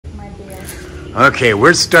Okay,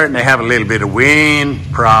 we're starting to have a little bit of wind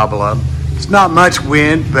problem. It's not much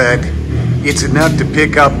wind, but it's enough to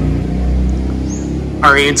pick up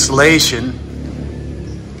our insulation.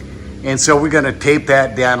 And so we're going to tape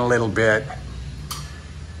that down a little bit.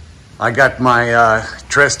 I got my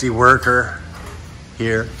trusty worker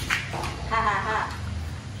here.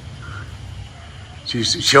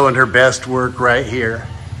 She's showing her best work right here.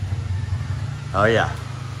 Oh yeah.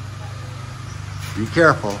 Be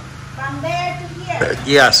careful. From there to here.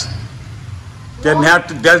 Yes. Doesn't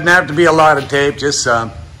have to be a lot of tape, just some.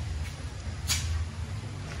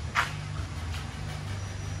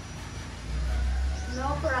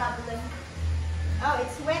 No problem. Oh,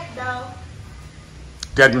 it's wet though.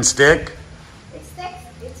 Doesn't stick? It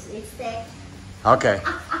sticks. It sticks. Okay.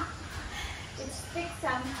 It sticks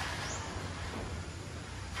some.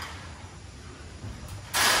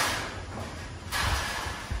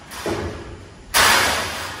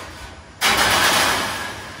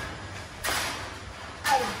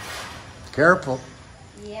 Careful.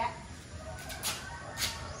 Yeah.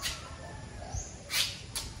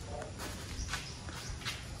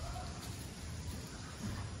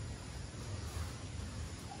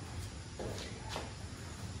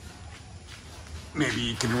 Maybe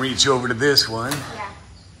you can reach over to this one. Yeah.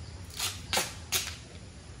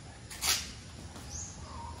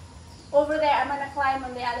 Over there, I'm gonna climb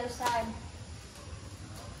on the other side.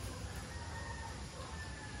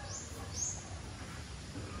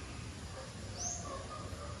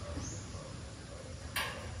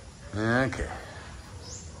 Okay.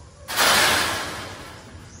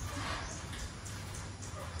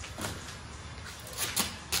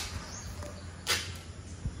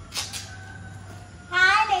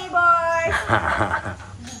 Hi, neighbors.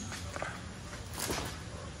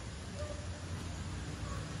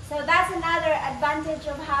 So that's another advantage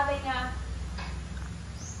of having a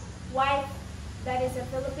wife that is a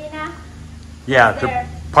Filipina. Yeah, the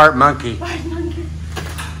part monkey. Part monkey.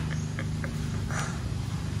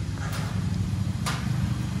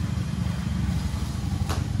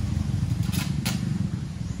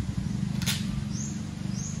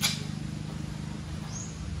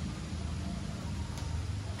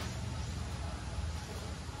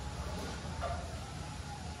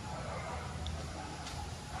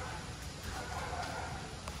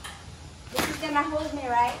 Gonna hold me,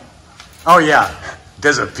 right? Oh yeah.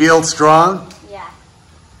 Does it feel strong? Yeah.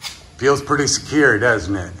 Feels pretty secure,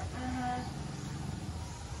 doesn't it?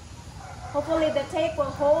 Hopefully the tape will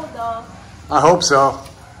hold though. I hope so.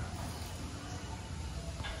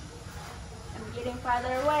 I'm getting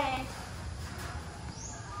farther away.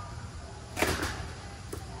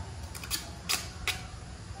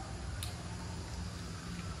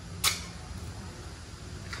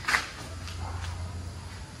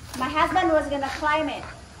 My husband was gonna climb it.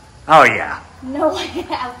 Oh yeah. No way,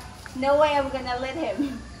 no way I'm gonna let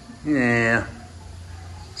him. Yeah.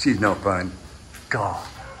 She's no fun. Go.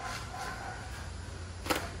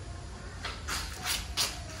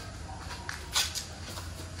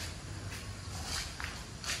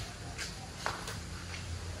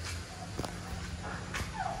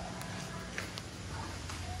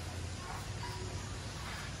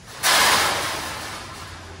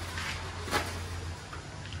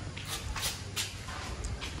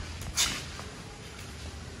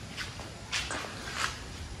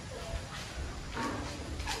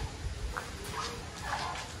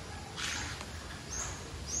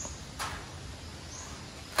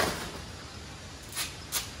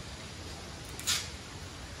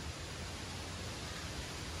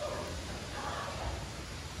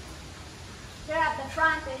 There at the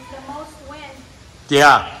front is the most wind.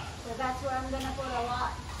 Yeah. So that's where I'm gonna put a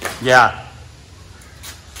lot. Yeah.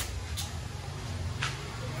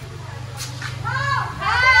 Oh,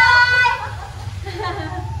 hi!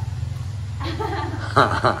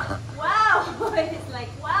 Wow! It's like,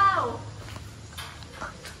 wow!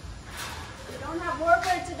 We don't have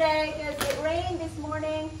worker today because it rained this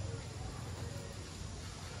morning.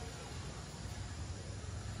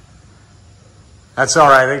 That's all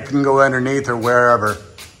right. It can go underneath or wherever.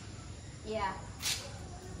 Yeah.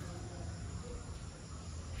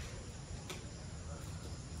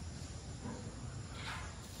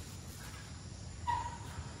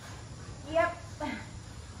 Yep.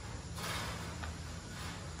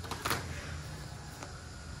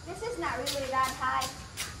 This is not really that high.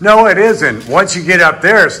 No, it isn't. Once you get up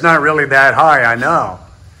there, it's not really that high, I know.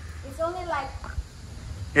 It's only like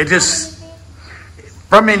It just, 20 feet.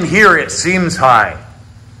 from in here, it seems high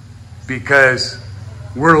because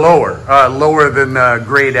we're lower than the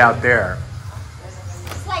grade out there.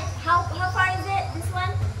 It's like, how far is it, this one?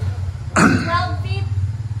 12 feet?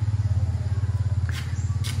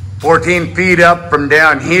 14 feet up from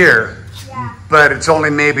down here, Yeah. but it's only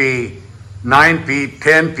maybe 9 feet,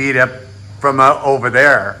 10 feet up from over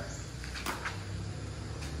there.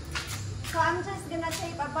 So I'm just gonna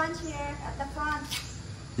tape a bunch here at the front.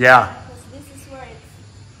 Yeah. Because this is where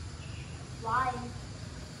it's flying.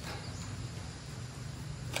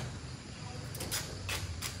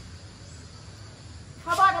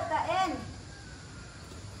 How about at the end?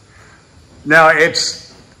 Now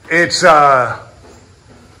it's Now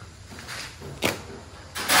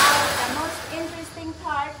the most interesting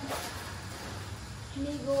part,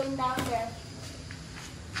 me going down there.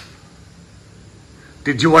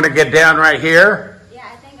 did you want to get down right here? Yeah,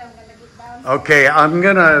 I think I'm gonna get down. Okay, I'm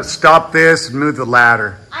gonna stop this and move the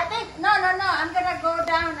ladder. I think no. I'm gonna go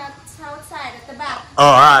down at outside at the back. Oh,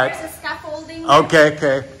 all right. There's a scaffolding.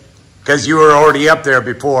 Okay. Because you were already up there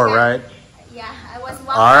before, Yeah. right? Yeah, I was walking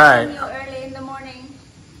All right. you early in the morning.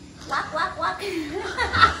 Walk.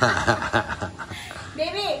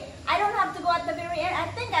 Baby, I don't have to go at the very end. I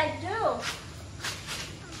think I do.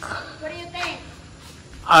 What do you think?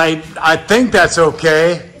 I think that's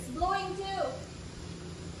okay. It's blowing too.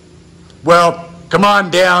 Well, come on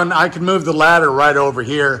down. I can move the ladder right over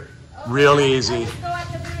here. Okay, Real I'll easy. just go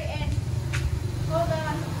at the very end. Hold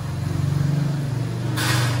on.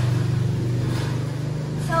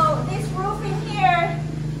 So this roofing here,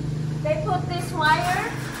 they put this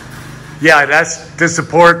wire. Yeah, that's to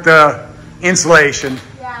support the insulation.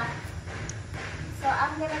 Yeah. So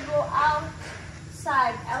I'm gonna go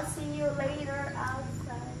outside. I'll see you later outside.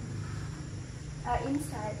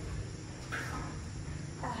 Inside.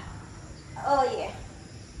 Oh yeah.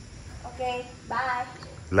 Okay. Bye.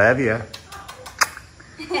 Love ya.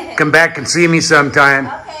 Come back and see me sometime.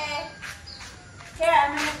 Okay. Here,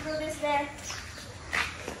 I'm gonna do this there.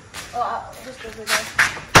 Oh, just over there.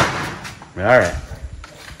 All right.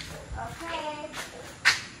 Okay.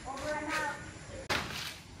 Over and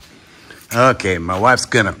out. Okay, my wife's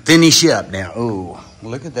gonna finish up now. Ooh,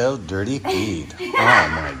 look at those dirty feet. Oh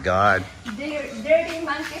my God. Dirty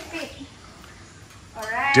monkey feet. All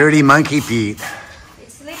right. Dirty monkey feet.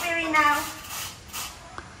 It's slippery now.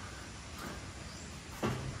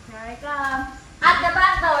 Here I come. At the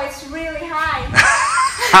back though, it's really high.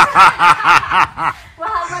 Well,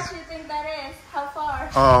 how much do you think that is? How far?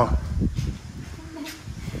 Oh,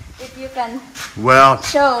 If you can well,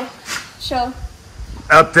 show.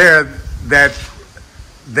 up there, that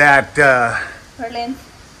Berlin.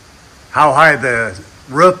 how high the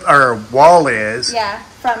roof or wall is Yeah,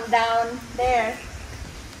 from down there.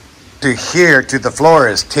 to here to the floor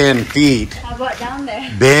is 10 feet. How about down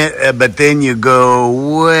there? But then you go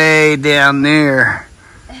way down there,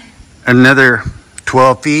 another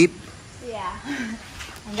 12 feet. Yeah.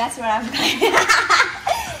 And that's where I'm going.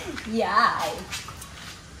 Yeah.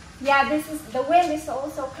 Yeah, this is the wind is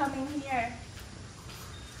also coming here.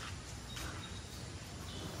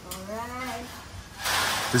 Alright.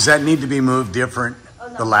 Does that need to be moved different, Oh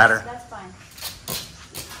no, the ladder? That's fine.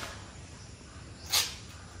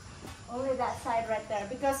 Only that side right there.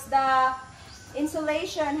 Because the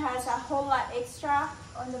insulation has a whole lot extra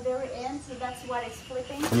on the very end, so that's what it's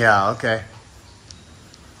flipping. Yeah, okay.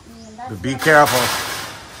 And that's But be what- careful.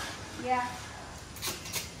 Yeah.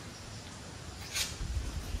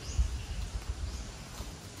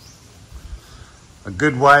 A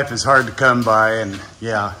good wife is hard to come by, and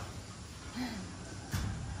yeah.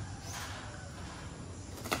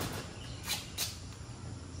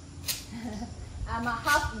 I'm a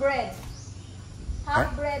half-bred.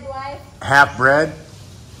 Half-bred wife. Half bred?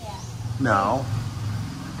 Yeah. No.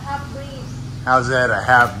 Half-breed. How's that a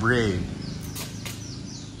half breed?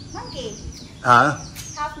 Monkey. Huh?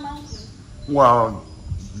 Half monkey. Well,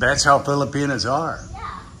 that's how Filipinos are.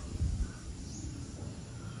 Yeah.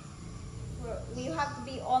 You have to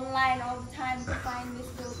be online all the time to find this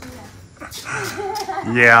Filipina.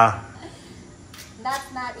 Yeah.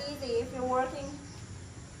 That's not easy if you're working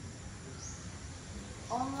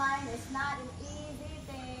online. It's not an easy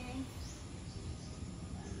thing.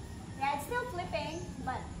 Yeah, it's still flipping,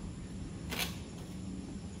 but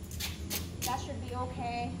that should be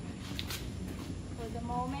okay for the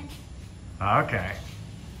moment. Okay.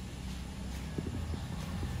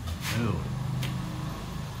 Ooh.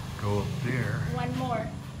 Go up there. One more.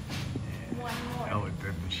 One more. Oh, it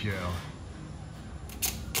doesn't show.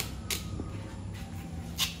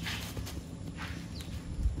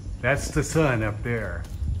 That's the sun up there.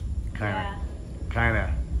 Yeah. Kind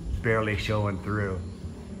of barely showing through.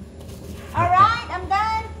 All right, I'm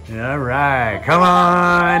done. All right, come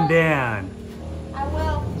on down. I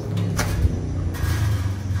will.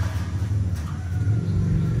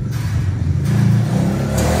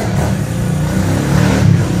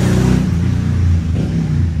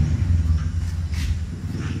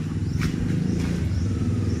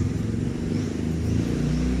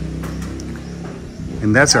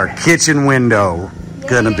 And that's our kitchen window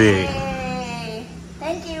gonna be. Yay.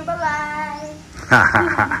 Thank you. Bye-bye.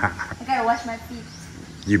 I gotta wash my feet.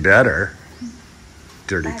 You better.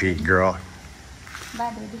 Dirty Bye, feet baby. girl.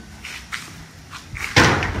 Bye, baby.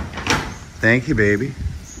 Thank you, baby.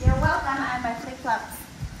 You're welcome. I have my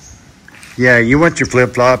flip-flops. Yeah, you want your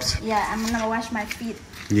flip-flops? Yeah, I'm gonna wash my feet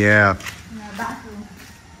Yeah. in the bathroom.